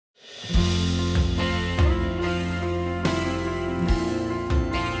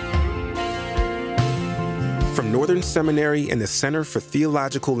Northern Seminary and the Center for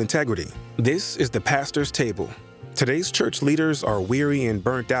Theological Integrity. This is the Pastor's Table. Today's church leaders are weary and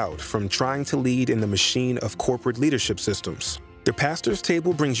burnt out from trying to lead in the machine of corporate leadership systems. The Pastor's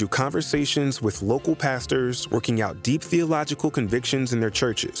Table brings you conversations with local pastors working out deep theological convictions in their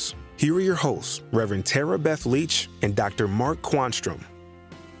churches. Here are your hosts, Reverend Tara Beth Leach and Dr. Mark Quanstrom.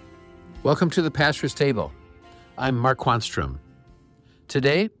 Welcome to the Pastor's Table. I'm Mark Quanstrom.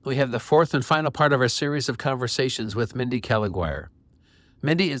 Today, we have the fourth and final part of our series of conversations with Mindy Caliguire.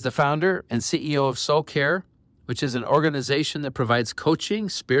 Mindy is the founder and CEO of Soul Care, which is an organization that provides coaching,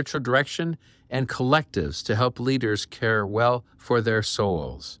 spiritual direction, and collectives to help leaders care well for their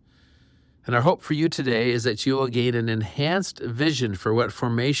souls. And our hope for you today is that you will gain an enhanced vision for what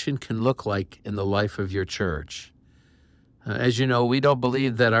formation can look like in the life of your church. As you know, we don't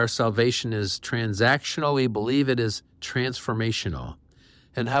believe that our salvation is transactional. We believe it is transformational.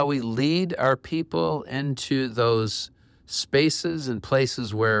 And how we lead our people into those spaces and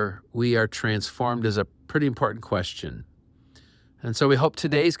places where we are transformed is a pretty important question. And so we hope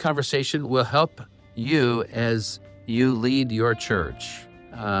today's conversation will help you as you lead your church.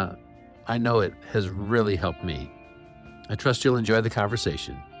 I know it has really helped me. I trust you'll enjoy the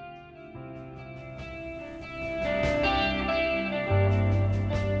conversation.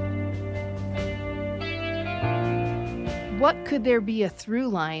 What could there be a through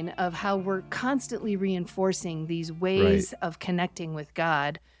line of how we're constantly reinforcing these ways of connecting with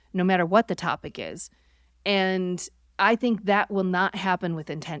God, no matter what the topic is? And I think that will not happen with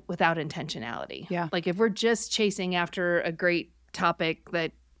without intentionality. Yeah. Like if we're just chasing after a great topic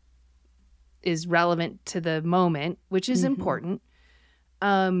that is relevant to the moment, which is important,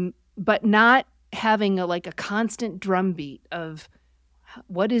 but not having a constant drumbeat of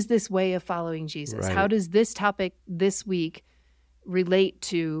what is this way of following Jesus? Right. How does this topic this week relate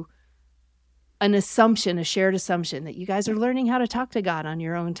to an assumption, a shared assumption that you guys are learning how to talk to God on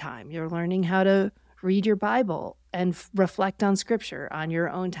your own time. You're learning how to read your Bible and reflect on Scripture on your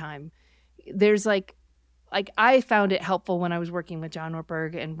own time. There's like I found it helpful when I was working with John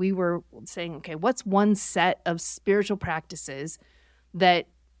Ortberg, and we were saying, okay, what's one set of spiritual practices that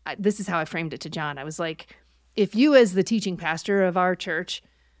this is how I framed it to John. I was like, if you as the teaching pastor of our church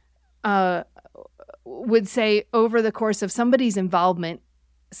would say over the course of somebody's involvement,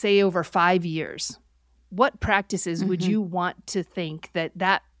 say over 5 years, what practices would you want to think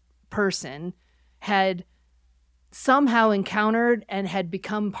that person had somehow encountered and had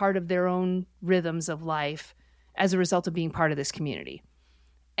become part of their own rhythms of life as a result of being part of this community?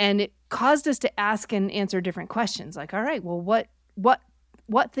 And it caused us to ask and answer different questions. Like, all right, well,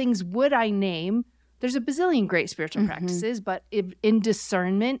 what things would I name? There's a bazillion great spiritual practices, but in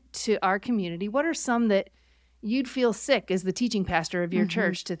discernment to our community, what are some that you'd feel sick as the teaching pastor of your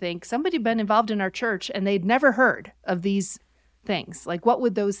church to think somebody had been involved in our church and they'd never heard of these things? Like, what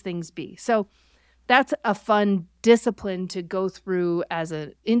would those things be? So that's a fun discipline to go through as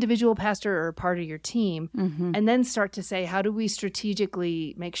an individual pastor or a part of your team, and then start to say, how do we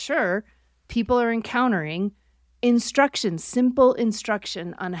strategically make sure people are encountering instruction, simple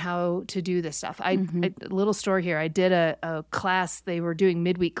instruction on how to do this stuff. A little story here. I did a class. They were doing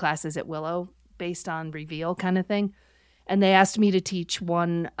midweek classes at Willow based on Reveal kind of thing. And they asked me to teach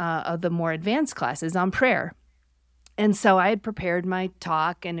one of the more advanced classes on prayer. And so I had prepared my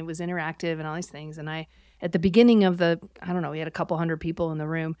talk, and it was interactive and all these things. And at the beginning of we had a couple hundred people in the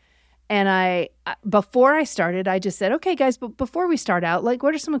room. And before I started, I just said, okay, guys, but before we start out,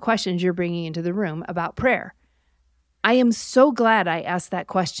 what are some questions you're bringing into the room about prayer? I am so glad I asked that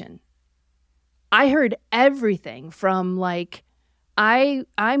question. I heard everything from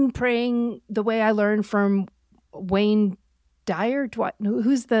I'm praying the way I learned from Wayne Dyer.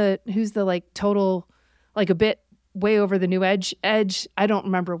 Who's the total, a bit way over the new edge. I don't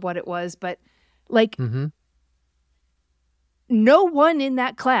remember what it was, but no one in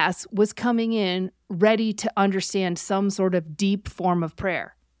that class was coming in ready to understand some sort of deep form of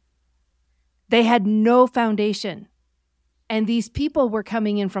prayer. They had no foundation. And these people were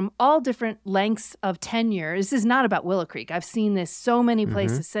coming in from all different lengths of tenure. This is not about Willow Creek. I've seen this so many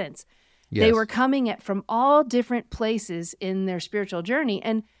places since. Yes. They were coming from all different places in their spiritual journey.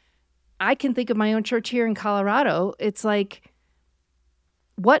 And I can think of my own church here in Colorado. It's like,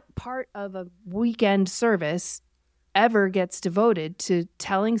 what part of a weekend service ever gets devoted to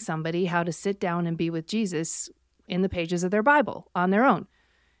telling somebody how to sit down and be with Jesus in the pages of their Bible on their own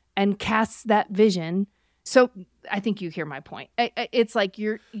and casts that vision? So I think you hear my point. It's like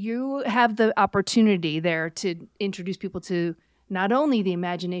you have the opportunity there to introduce people to not only the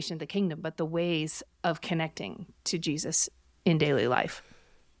imagination of the kingdom, but the ways of connecting to Jesus in daily life.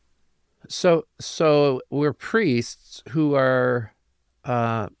 So we're priests who are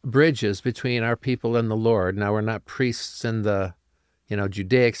bridges between our people and the Lord. Now, we're not priests in the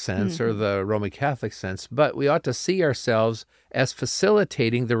Judaic sense or the Roman Catholic sense, but we ought to see ourselves as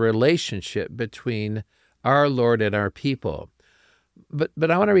facilitating the relationship between our Lord and our people.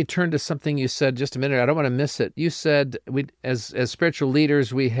 But I want to return to something you said just a minute. I don't want to miss it. You said we, as spiritual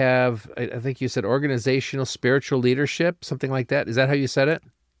leaders, we have, I think you said organizational spiritual leadership, something like that. Is that how you said it?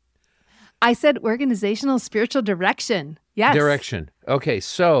 I said organizational spiritual direction. Yes. Direction. Okay,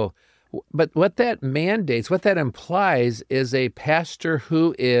 so, but what that mandates, what that implies is a pastor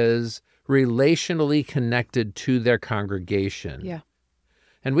who is relationally connected to their congregation. Yeah.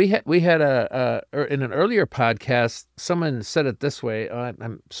 And we had in an earlier podcast, someone said it this way.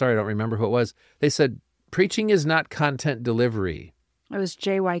 I'm sorry, I don't remember who it was. They said, preaching is not content delivery. It was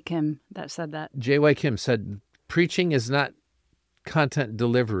J.Y. Kim that said that. J.Y. Kim said, preaching is not content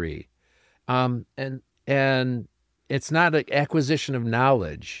delivery. And it's not an acquisition of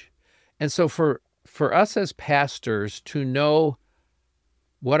knowledge. And so for us as pastors to know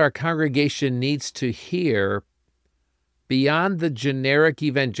what our congregation needs to hear beyond the generic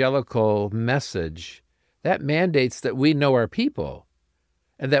evangelical message, that mandates that we know our people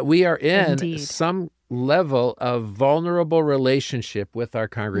and that we are in Indeed. some level of vulnerable relationship with our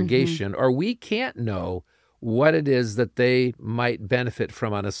congregation, or we can't know what it is that they might benefit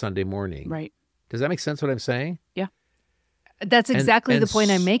from on a Sunday morning. Right. Does that make sense what I'm saying? Yeah. That's exactly and the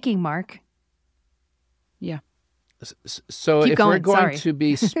point I'm making, Mark. Yeah. So Keep if we're going, going sorry. to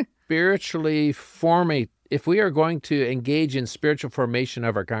be spiritually if we are going to engage in spiritual formation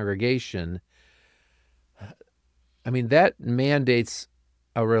of our congregation, I mean, that mandates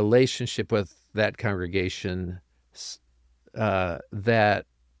a relationship with that congregation that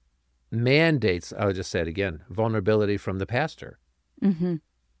mandates, I'll just say it again, vulnerability from the pastor, Mm-hmm.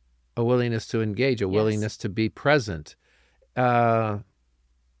 a willingness to engage, a willingness to be present.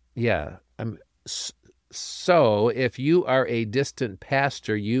 So if you are a distant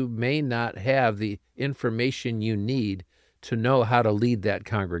pastor, you may not have the information you need to know how to lead that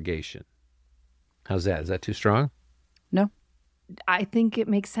congregation. How's that? Is that too strong? No. I think it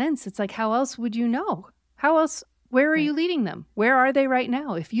makes sense. It's like, how else would you know? How else? Where are you leading them? Where are they right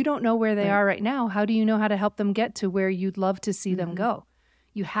now? If you don't know where they are right now, how do you know how to help them get to where you'd love to see them go?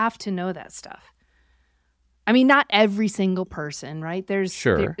 You have to know that stuff. I mean, not every single person, right? There's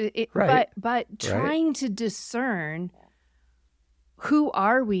Sure. Right. But trying to discern who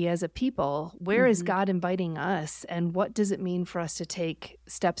are we as a people? Where is God inviting us? And what does it mean for us to take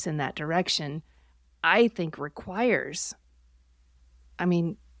steps in that direction? I think requires, I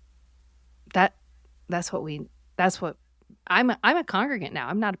mean, that's what I'm a congregant now.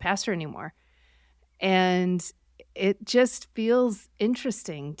 I'm not a pastor anymore. And it just feels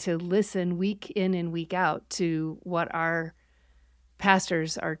interesting to listen week in and week out to what our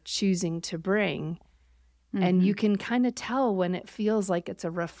pastors are choosing to bring. And you can kind of tell when it feels like it's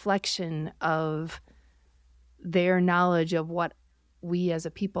a reflection of their knowledge of what we as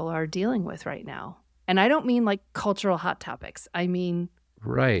a people are dealing with right now. And I don't mean like cultural hot topics. I mean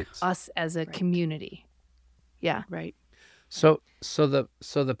us as a community. Yeah. Right. So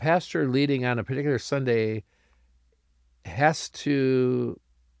the pastor leading on a particular Sunday has to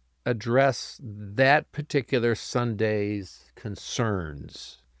address that particular Sunday's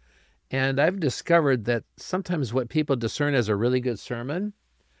concerns. And I've discovered that sometimes what people discern as a really good sermon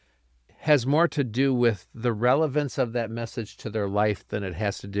has more to do with the relevance of that message to their life than it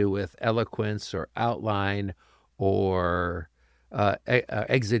has to do with eloquence or outline or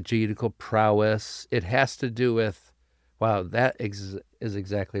exegetical prowess. It has to do with, wow, that is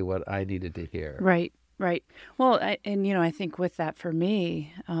exactly what I needed to hear. Right. Right. Well, I think with that for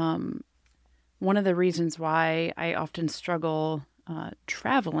me, one of the reasons why I often struggle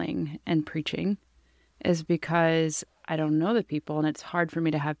traveling and preaching is because I don't know the people, and it's hard for me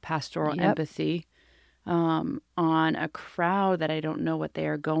to have pastoral empathy on a crowd that I don't know what they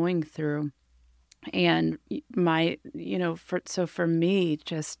are going through. And for me,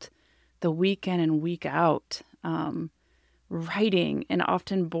 just the week in and week out, writing, and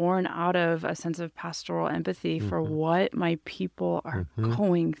often born out of a sense of pastoral empathy for what my people are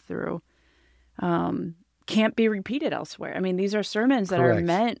going through, can't be repeated elsewhere. I mean, these are sermons that are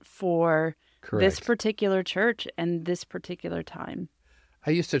meant for this particular church and this particular time.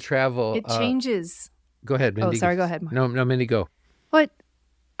 I used to travel. It changes. Go ahead, Mindy. Oh, sorry. Go ahead. No, Mindy, go. But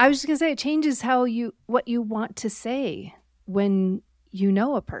I was just going to say, it changes what you want to say when you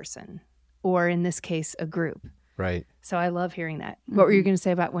know a person, or in this case, a group. Right. So I love hearing that. What were you going to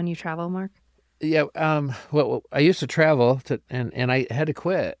say about when you travel, Mark? Yeah. Well, I used to travel and I had to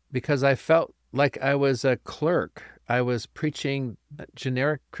quit because I felt like I was a clerk. I was preaching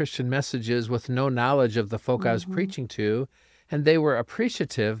generic Christian messages with no knowledge of the folk I was preaching to, and they were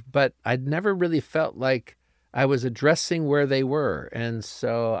appreciative, but I'd never really felt like I was addressing where they were. And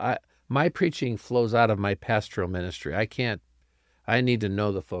so my preaching flows out of my pastoral ministry. I need to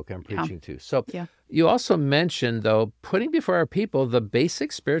know the folk I'm preaching to. So you also mentioned, though, putting before our people the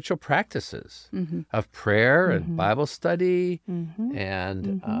basic spiritual practices of prayer and Bible study.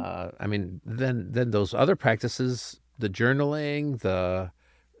 And then those other practices, the journaling, the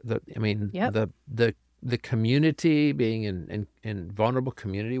community, being in vulnerable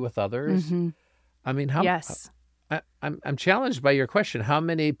community with others. I mean, I'm challenged by your question. How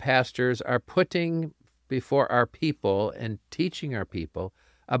many pastors are putting before our people and teaching our people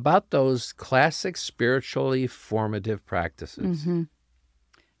about those classic spiritually formative practices?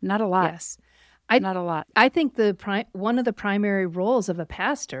 Not a lot. Yes. Not a lot. I think one of the primary roles of a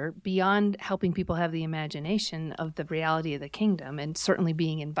pastor, beyond helping people have the imagination of the reality of the kingdom, and certainly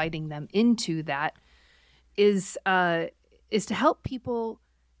inviting them into that, is to help people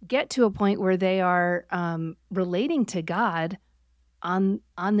get to a point where they are relating to God on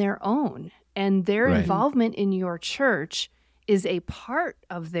their own. And their involvement in your church is a part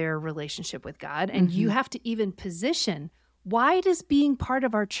of their relationship with God. And you have to even position, why does being part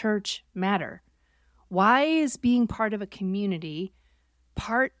of our church matter? Why is being part of a community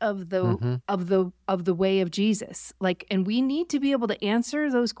part of the way of Jesus? And we need to be able to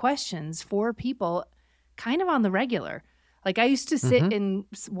answer those questions for people kind of on the regular. I used to sit in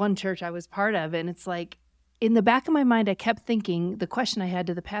one church I was part of, and it's like, in the back of my mind, I kept thinking, the question I had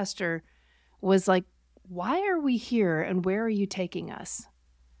to the pastor was like, why are we here and where are you taking us?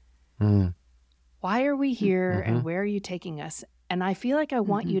 Why are we here and where are you taking us? And I feel like I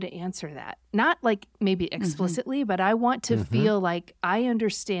want you to answer that. Not maybe explicitly, but I want to feel like I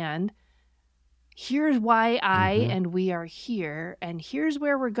understand, here's why I and we are here, and here's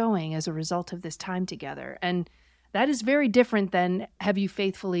where we're going as a result of this time together. And that is very different than, have you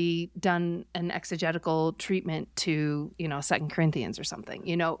faithfully done an exegetical treatment to, 2 Corinthians or something,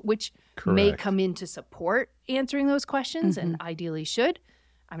 which may come in to support answering those questions and ideally should.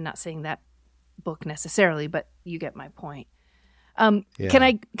 I'm not saying that book necessarily, but you get my point. Can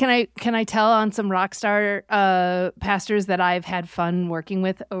I tell on some rock star pastors that I've had fun working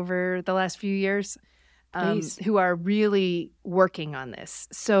with over the last few years, who are really working on this?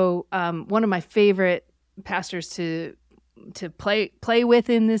 So one of my favorite pastors to play with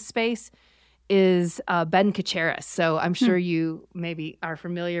in this space is Ben Kacharis. So I'm sure you maybe are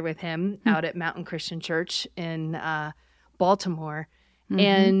familiar with him out at Mountain Christian Church in Baltimore.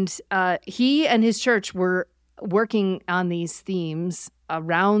 And he and his church were working on these themes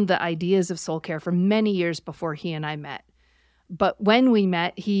around the ideas of soul care for many years before he and I met. But when we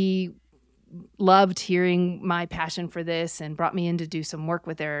met, he loved hearing my passion for this and brought me in to do some work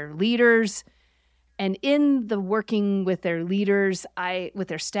with their leaders. And in the working with their leaders, with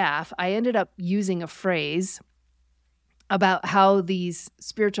their staff, I ended up using a phrase about how these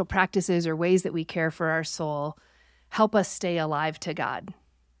spiritual practices or ways that we care for our soul help us stay alive to God.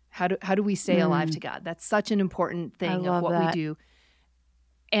 How do we stay alive to God? That's such an important thing of what we do.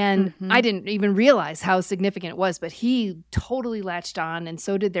 And I didn't even realize how significant it was, but he totally latched on, and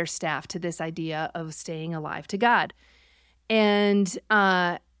so did their staff, to this idea of staying alive to God. And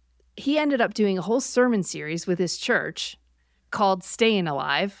he ended up doing a whole sermon series with his church called Staying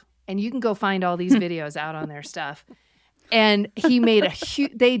Alive. And you can go find all these videos out on their stuff. And he made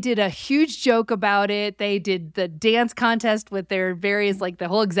they did a huge joke about it. They did the dance contest with their various, the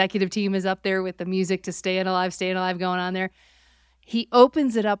whole executive team is up there with the music to Staying Alive going on there. He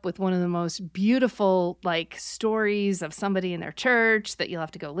opens it up with one of the most beautiful, stories of somebody in their church that you'll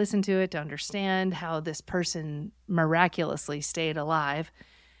have to go listen to it to understand how this person miraculously stayed alive.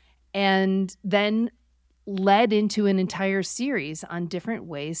 And then led into an entire series on different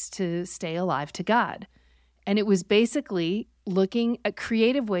ways to stay alive to God. And it was basically looking at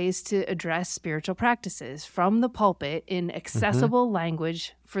creative ways to address spiritual practices from the pulpit in accessible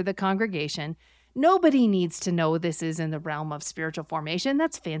language for the congregation. Nobody needs to know this is in the realm of spiritual formation.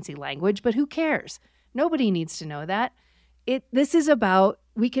 That's fancy language, but who cares? Nobody needs to know that. This is about,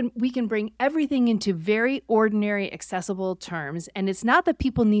 we can bring everything into very ordinary, accessible terms. And it's not that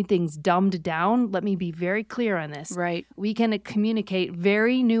people need things dumbed down. Let me be very clear on this. Right. We can communicate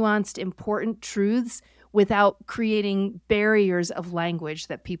very nuanced, important truths without creating barriers of language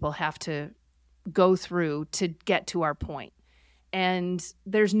that people have to go through to get to our point. And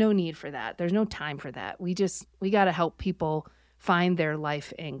there's no need for that. There's no time for that. We got to help people find their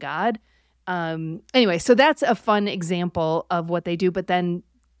life in God. Anyway, so that's a fun example of what they do. But then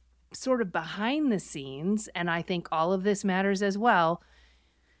sort of behind the scenes, and I think all of this matters as well,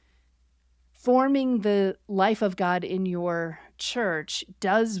 forming the life of God in your church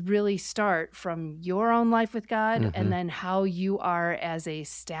does really start from your own life with God, and then how you are as a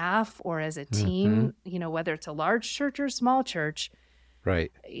staff or as a team, whether it's a large church or small church.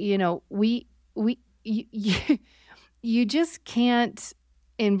 Right. You just can't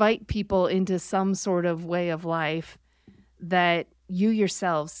invite people into some sort of way of life that you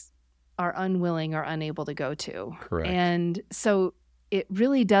yourselves are unwilling or unable to go to. Correct. And so it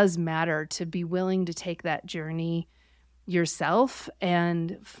really does matter to be willing to take that journey yourself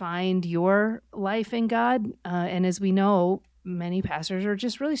and find your life in God. And as we know, many pastors are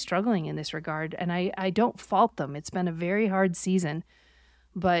just really struggling in this regard. And I don't fault them. It's been a very hard season.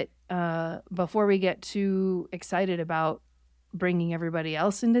 But before we get too excited about bringing everybody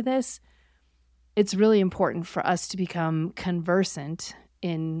else into this, it's really important for us to become conversant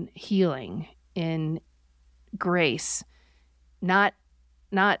in healing, in grace, not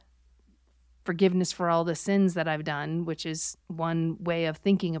forgiveness for all the sins that I've done, which is one way of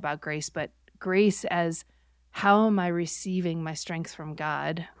thinking about grace, but grace as how am I receiving my strength from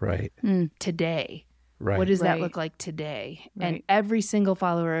God today? Right. What does that look like today? Right. And every single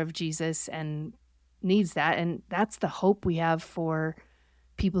follower of Jesus and needs that. And that's the hope we have for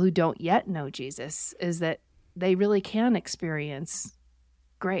people who don't yet know Jesus, is that they really can experience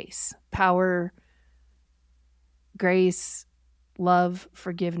grace, power, grace, love,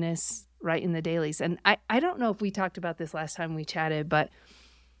 forgiveness right in the dailies. And I don't know if we talked about this last time we chatted, but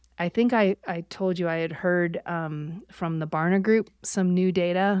I think I told you I had heard from the Barna Group some new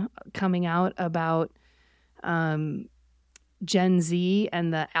data coming out about Gen Z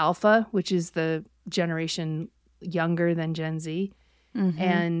and the Alpha, which is the generation younger than Gen Z.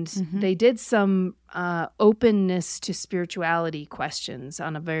 And they did some openness to spirituality questions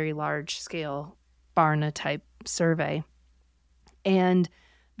on a very large scale Barna type survey. And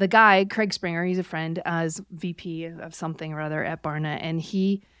the guy, Craig Springer, he's a friend, is VP of something or other at Barna, and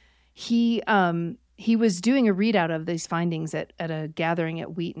he was doing a readout of these findings at a gathering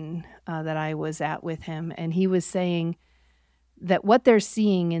at Wheaton that I was at with him, and he was saying that what they're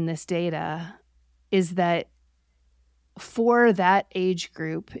seeing in this data is that for that age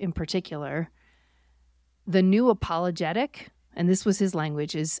group in particular, the new apologetic, and this was his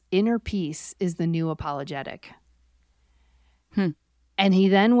language, is inner peace is the new apologetic. And he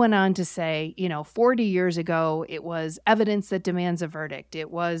then went on to say, 40 years ago, it was evidence that demands a verdict.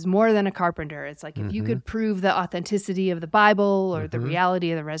 It was more than a carpenter. It's like if you could prove the authenticity of the Bible or the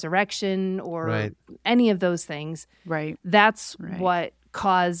reality of the resurrection or any of those things, that's what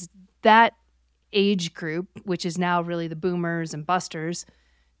caused that age group, which is now really the boomers and busters,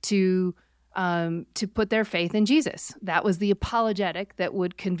 to put their faith in Jesus. That was the apologetic that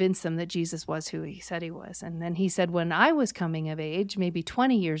would convince them that Jesus was who he said he was. And then he said, when I was coming of age, maybe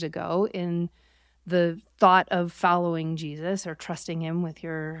 20 years ago, in the thought of following Jesus or trusting him with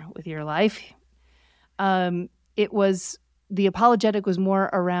your life, it was the apologetic was more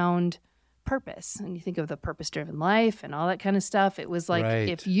around purpose. And you think of the purpose-driven life and all that kind of stuff. It was like,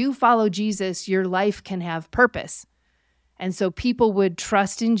 if you follow Jesus, your life can have purpose. And so people would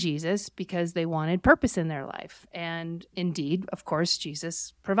trust in Jesus because they wanted purpose in their life. And indeed, of course,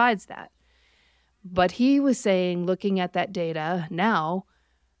 Jesus provides that. But he was saying, looking at that data now,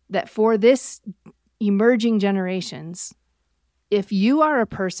 that for this emerging generations, if you are a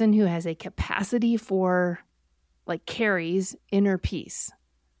person who has a capacity for, carries inner peace,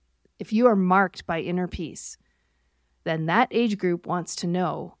 if you are marked by inner peace, then that age group wants to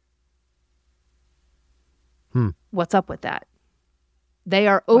know what's up with that. They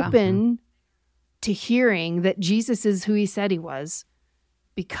are open to hearing that Jesus is who he said he was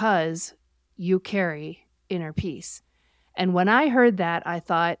because you carry inner peace. And when I heard that, I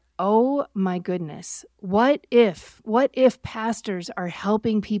thought, oh my goodness, what if pastors are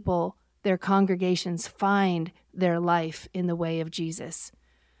helping people, their congregations, find their life in the way of Jesus?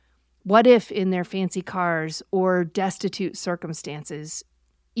 What if in their fancy cars or destitute circumstances,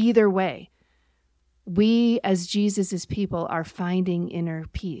 either way, we as Jesus's people are finding inner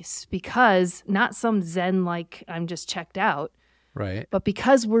peace, because not some Zen like I'm just checked out, but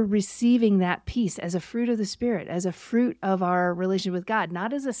because we're receiving that peace as a fruit of the Spirit, as a fruit of our relationship with God,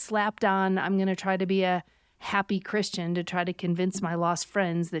 not as a slapped on, I'm going to try to be a happy Christian to try to convince my lost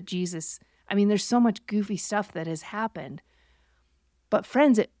friends that Jesus, there's so much goofy stuff that has happened. But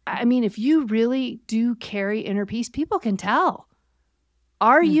friends, if you really do carry inner peace, people can tell.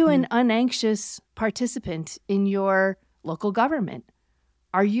 Are you an unanxious participant in your local government?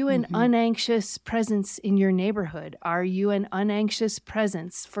 Are you an unanxious presence in your neighborhood? Are you an unanxious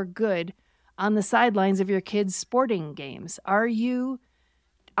presence for good on the sidelines of your kids' sporting games? Are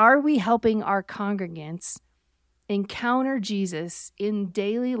we helping our congregants encounter Jesus in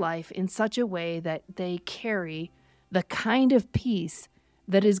daily life in such a way that they carry the kind of peace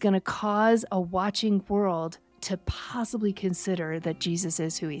that is going to cause a watching world to possibly consider that Jesus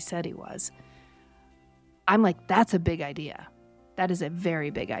is who he said he was? I'm like, that's a big idea. That is a very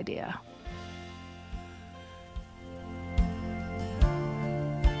big idea.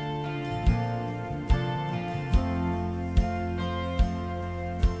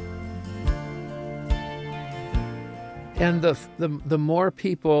 And the more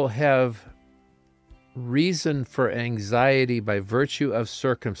people have reason for anxiety by virtue of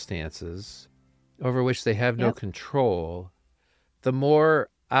circumstances over which they have no control, the more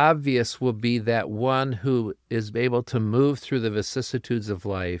obvious will be that one who is able to move through the vicissitudes of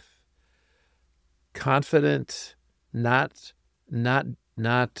life, confident, not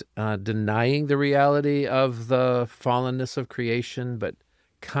denying the reality of the fallenness of creation, but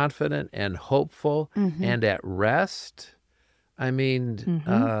confident and hopeful and at rest. I mean,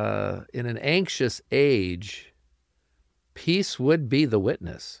 in an anxious age, peace would be the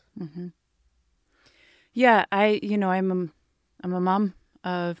witness. Yeah, I'm a mom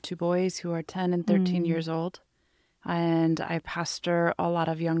of 2 boys who are 10 and 13 years old, and I pastor a lot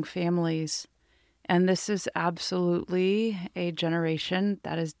of young families. And this is absolutely a generation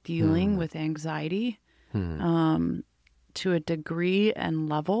that is dealing with anxiety to a degree and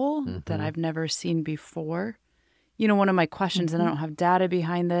level that I've never seen before. You know, one of my questions, and I don't have data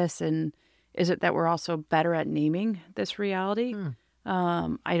behind this, and is it that we're also better at naming this reality?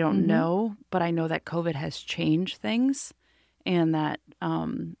 I don't know, but I know that COVID has changed things, and that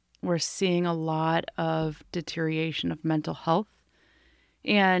we're seeing a lot of deterioration of mental health.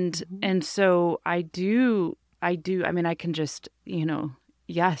 And so I mean, I can just,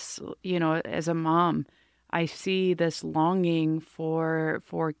 yes, as a mom, I see this longing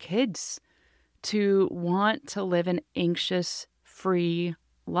for kids to want to live an anxious-free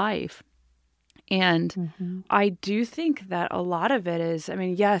life. And I do think that a lot of it is, I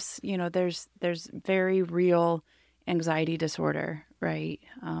mean, yes, there's very real anxiety disorder, right?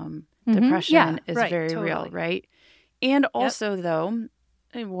 Depression is very real, right? And also, though,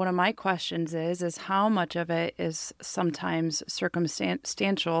 one of my questions is how much of it is sometimes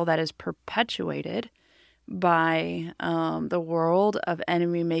circumstantial that is perpetuated by the world of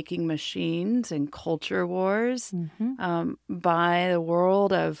enemy-making machines and culture wars, by the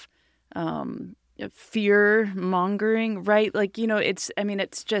world of fear-mongering, right? Like, it's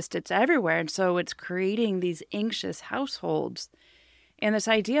everywhere. And so it's creating these anxious households. And this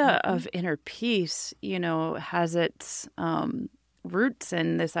idea of inner peace, has its roots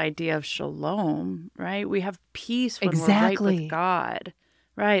in this idea of shalom, right? We have peace when we're right with God.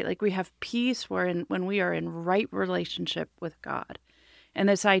 Right, like we have peace when we are in right relationship with God. And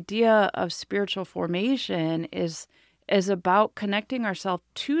this idea of spiritual formation is about connecting ourselves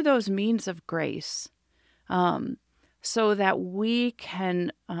to those means of grace, so that we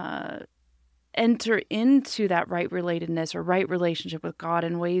can enter into that right relatedness or right relationship with God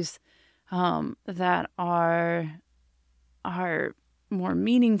in ways that are more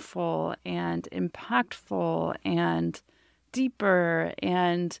meaningful and impactful and deeper,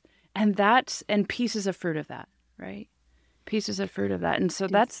 and peace is a fruit of that, right? Peace is a fruit of that. And so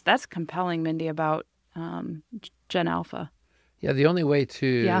that's compelling, Mindy, about Gen Alpha. Yeah, the only way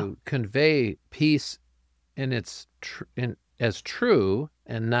to convey peace in its as true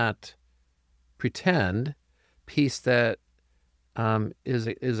and not pretend, peace that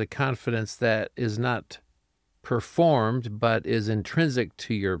is a confidence that is not performed but is intrinsic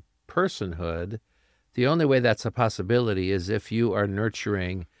to your personhood. The only way that's a possibility is if you are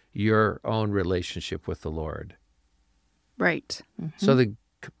nurturing your own relationship with the Lord. Right. So the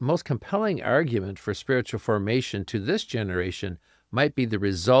most compelling argument for spiritual formation to this generation might be the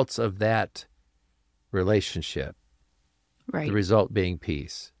results of that relationship. Right. The result being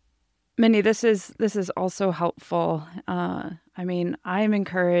peace. Mindy, this is also helpful. I mean, I'm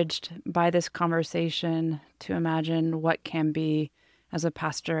encouraged by this conversation to imagine what can be as a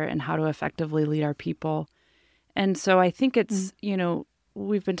pastor and how to effectively lead our people. And so I think it's,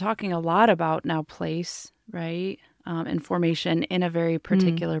 we've been talking a lot about now place, right? And formation in a very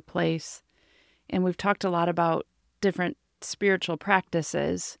particular place. And we've talked a lot about different spiritual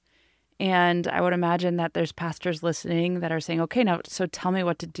practices. And I would imagine that there's pastors listening that are saying, okay, now, so tell me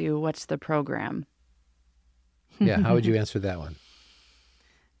what to do. What's the program? Yeah, how would you answer that one?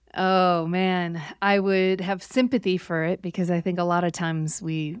 Oh man, I would have sympathy for it because I think a lot of times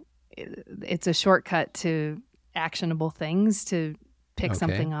it's a shortcut to actionable things to pick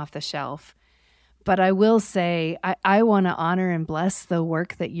something off the shelf. But I will say, I want to honor and bless the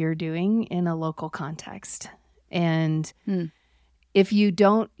work that you're doing in a local context. And if you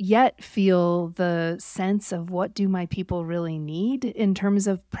don't yet feel the sense of what do my people really need in terms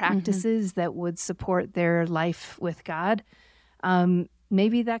of practices that would support their life with God,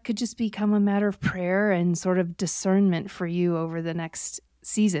 maybe that could just become a matter of prayer and sort of discernment for you over the next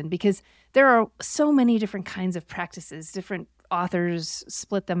season, because there are so many different kinds of practices. Different authors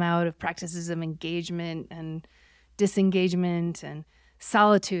split them out of practices of engagement and disengagement and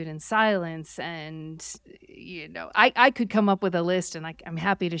solitude and silence. And, I could come up with a list, and I'm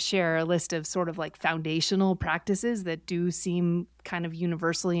happy to share a list of sort of like foundational practices that do seem kind of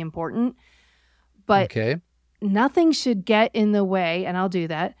universally important. But nothing should get in the way, and I'll do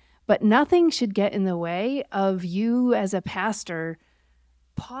that, but nothing should get in the way of you as a pastor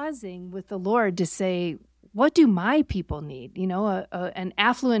pausing with the Lord to say, what do my people need? An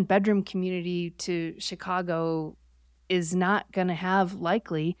affluent bedroom community to Chicago is not going to have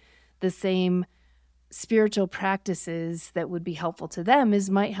likely the same spiritual practices that would be helpful to them as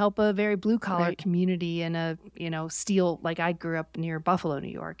might help a very blue collar community in a, steel, like I grew up near Buffalo, New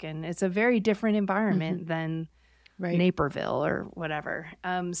York, and it's a very different environment than Naperville or whatever.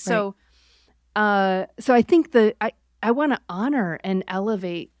 So I think I want to honor and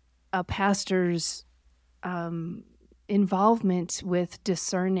elevate a pastor's involvement with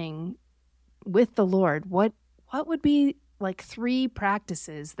discerning with the Lord. What would be like 3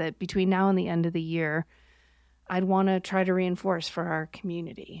 practices that between now and the end of the year I'd want to try to reinforce for our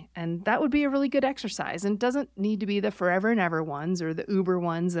community? And that would be a really good exercise. And it doesn't need to be the forever and ever ones or the uber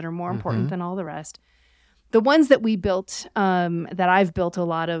ones that are more important than all the rest. The ones that we built, that I've built a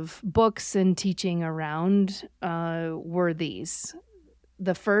lot of books and teaching around, were these.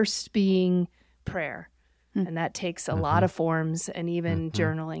 The first being prayer. And that takes a lot of forms, and even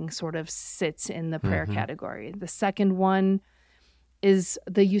journaling sort of sits in the prayer category. The second one is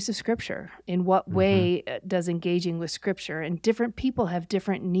the use of Scripture. In what way does engaging with Scripture? And different people have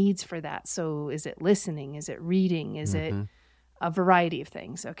different needs for that. So is it listening? Is it reading? Is it a variety of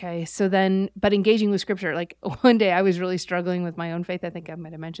things? Okay. So then, but engaging with Scripture, like one day I was really struggling with my own faith. I think I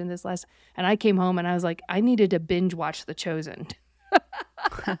might have mentioned this last, and I came home and I was like, I needed to binge watch The Chosen.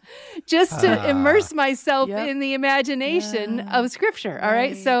 Just to immerse myself in the imagination of Scripture. All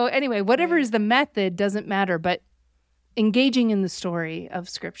right. So anyway, whatever is the method doesn't matter, but engaging in the story of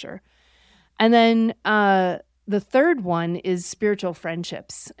Scripture. And then the third one is spiritual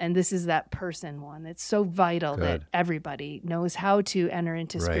friendships. And this is that person one. It's so vital that everybody knows how to enter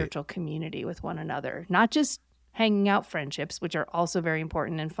into spiritual community with one another, not just hanging out friendships, which are also very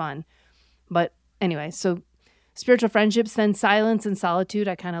important and fun. But anyway, so spiritual friendships, then silence and solitude,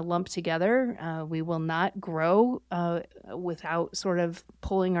 I kind of lump together. We will not grow without sort of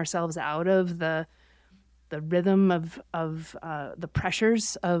pulling ourselves out of the rhythm of the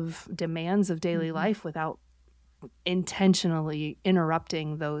pressures of demands of daily life without intentionally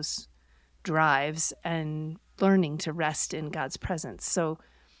interrupting those drives and learning to rest in God's presence. So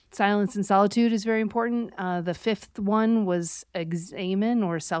silence and solitude is very important. The fifth one was examine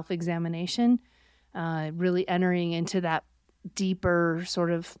or self-examination. Really entering into that deeper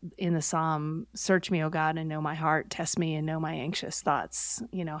sort of in the Psalm, search me, O God, and know my heart, test me and know my anxious thoughts.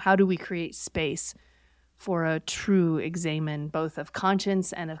 How do we create space for a true examine, both of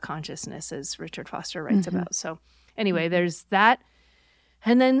conscience and of consciousness, as Richard Foster writes about. So anyway, there's that.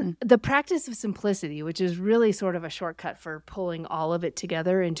 And then the practice of simplicity, which is really sort of a shortcut for pulling all of it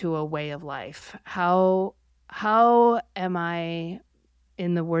together into a way of life. How am I,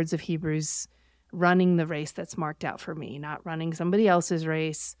 in the words of Hebrews, running the race that's marked out for me, not running somebody else's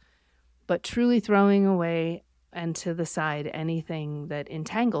race, but truly throwing away and to the side anything that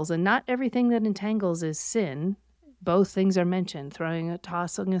entangles. And not everything that entangles is sin. Both things are mentioned,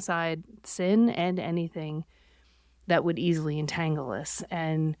 tossing aside sin and anything that would easily entangle us,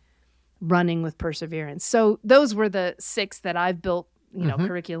 and running with perseverance. So those were the 6 that I've built,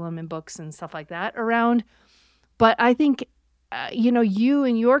 curriculum and books and stuff like that around. But I think you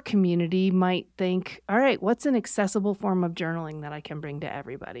and your community might think, all right, what's an accessible form of journaling that I can bring to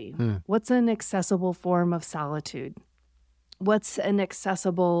everybody? What's an accessible form of solitude? What's an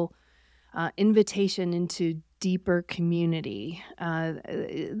accessible invitation into deeper community?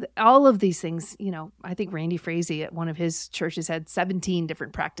 All of these things, I think Randy Frazee at one of his churches had 17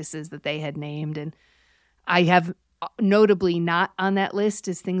 different practices that they had named. And I have notably not on that list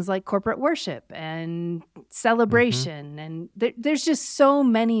is things like corporate worship and celebration. And there's just so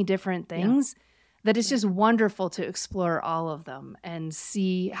many different things that it's just wonderful to explore all of them and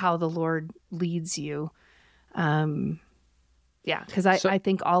see how the Lord leads you. Because I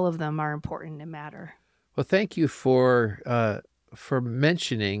think all of them are important and matter. Well, thank you for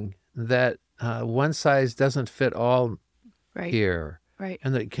mentioning that one size doesn't fit all here. Right.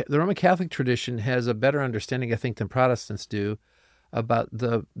 And the Roman Catholic tradition has a better understanding, I think, than Protestants do about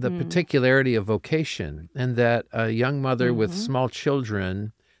the particularity of vocation, and that a young mother with small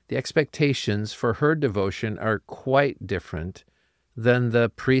children, the expectations for her devotion are quite different than the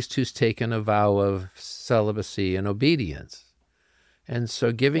priest who's taken a vow of celibacy and obedience. And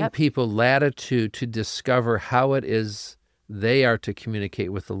so giving people latitude to discover how it is they are to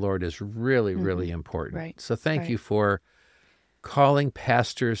communicate with the Lord is really, really important. Right. So thank you for calling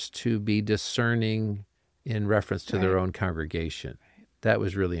pastors to be discerning in reference to their own congregation. That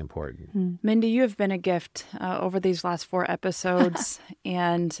was really important. Mindy, you have been a gift over these last 4 episodes,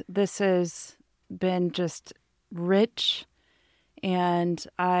 and this has been just rich. And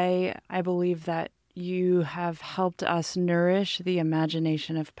I believe that you have helped us nourish the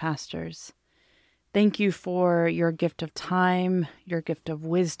imagination of pastors. Thank you for your gift of time, your gift of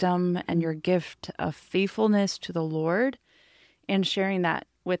wisdom, and your gift of faithfulness to the Lord, and sharing that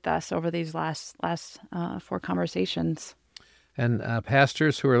with us over these last 4 conversations. And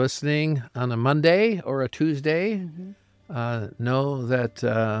pastors who are listening on a Monday or a Tuesday, know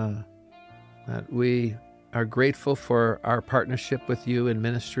that we are grateful for our partnership with you in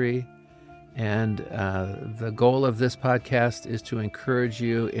ministry. And the goal of this podcast is to encourage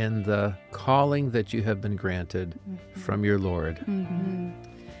you in the calling that you have been granted from your Lord.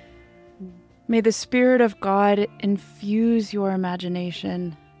 May the Spirit of God infuse your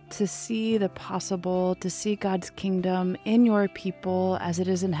imagination to see the possible, to see God's kingdom in your people as it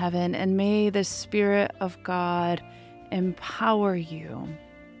is in heaven. And may the Spirit of God empower you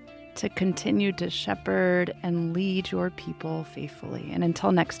to continue to shepherd and lead your people faithfully. And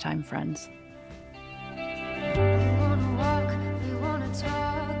until next time, friends.